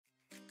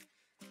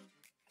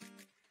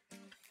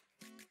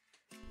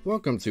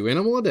Welcome to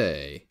Animal a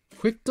Day.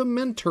 Quick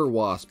Dementor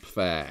Wasp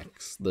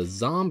facts. The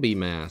Zombie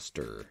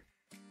Master.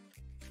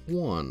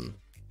 1.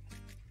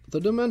 The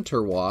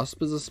Dementor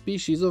Wasp is a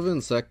species of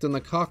insect in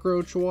the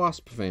cockroach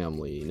wasp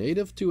family,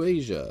 native to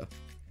Asia.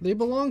 They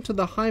belong to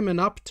the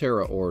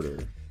Hymenoptera order.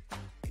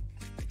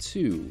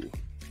 2.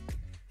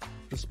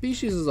 The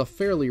species is a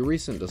fairly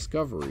recent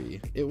discovery.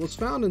 It was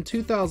found in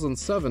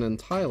 2007 in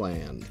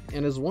Thailand,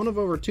 and is one of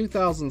over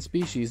 2,000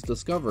 species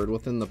discovered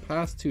within the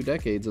past 2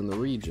 decades in the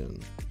region.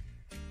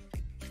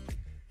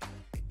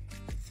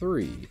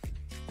 3.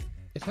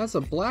 It has a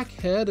black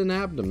head and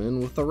abdomen,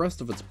 with the rest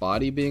of its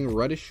body being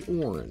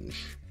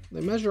reddish-orange.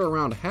 They measure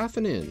around half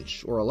an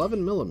inch, or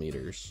 11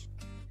 millimeters.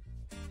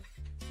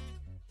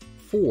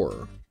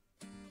 4.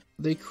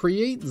 They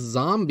create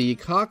zombie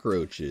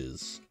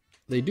cockroaches.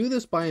 They do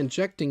this by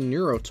injecting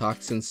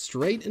neurotoxins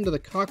straight into the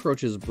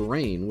cockroach's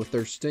brain with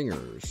their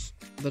stingers.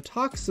 The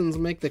toxins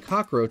make the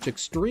cockroach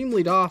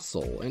extremely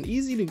docile and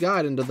easy to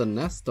guide into the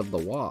nest of the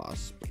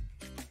wasp.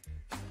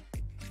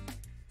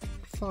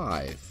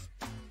 5.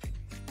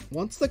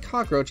 Once the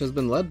cockroach has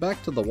been led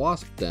back to the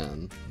wasp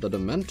den, the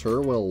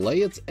Dementor will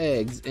lay its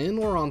eggs in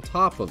or on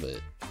top of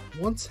it.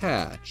 Once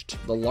hatched,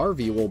 the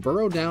larvae will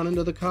burrow down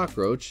into the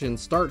cockroach and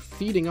start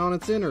feeding on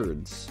its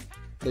innards.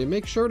 They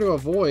make sure to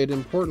avoid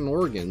important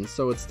organs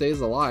so it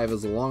stays alive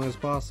as long as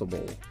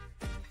possible.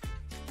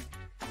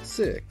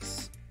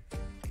 6.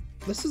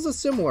 This is a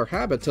similar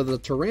habit to the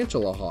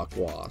tarantula hawk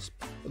wasp,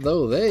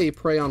 though they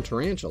prey on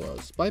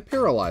tarantulas by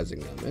paralyzing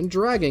them and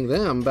dragging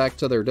them back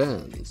to their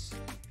dens.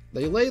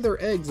 They lay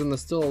their eggs in the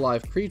still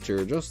alive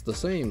creature just the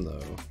same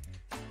though.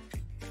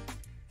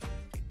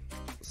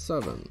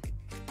 7.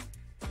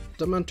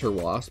 Dementor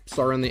wasps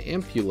are in the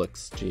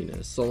Ampulex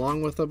genus,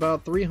 along with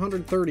about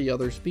 330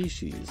 other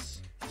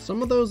species.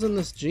 Some of those in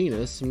this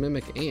genus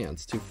mimic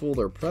ants to fool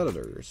their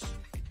predators.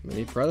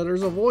 Many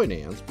predators avoid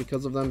ants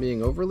because of them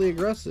being overly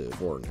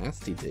aggressive or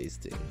nasty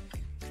tasting.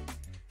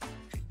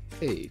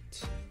 8.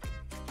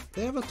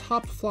 They have a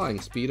top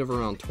flying speed of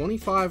around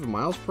 25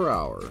 miles per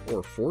hour,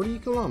 or 40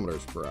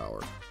 kilometers per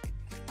hour.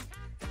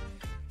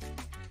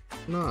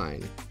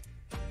 9.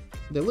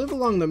 They live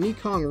along the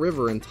Mekong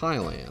River in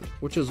Thailand,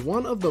 which is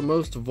one of the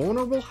most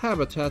vulnerable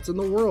habitats in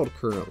the world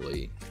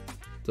currently.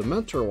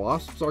 Dementor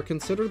wasps are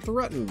considered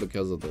threatened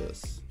because of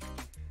this.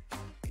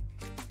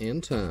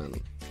 And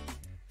 10.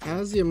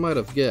 As you might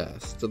have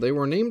guessed, they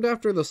were named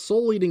after the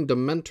soul-eating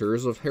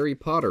Dementors of Harry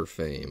Potter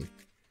fame.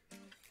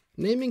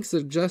 Naming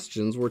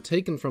suggestions were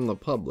taken from the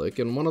public,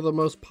 and one of the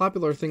most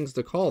popular things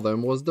to call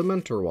them was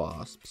Dementor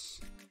wasps.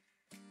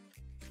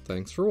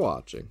 Thanks for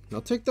watching.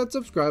 Now take that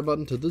subscribe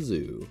button to the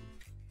zoo.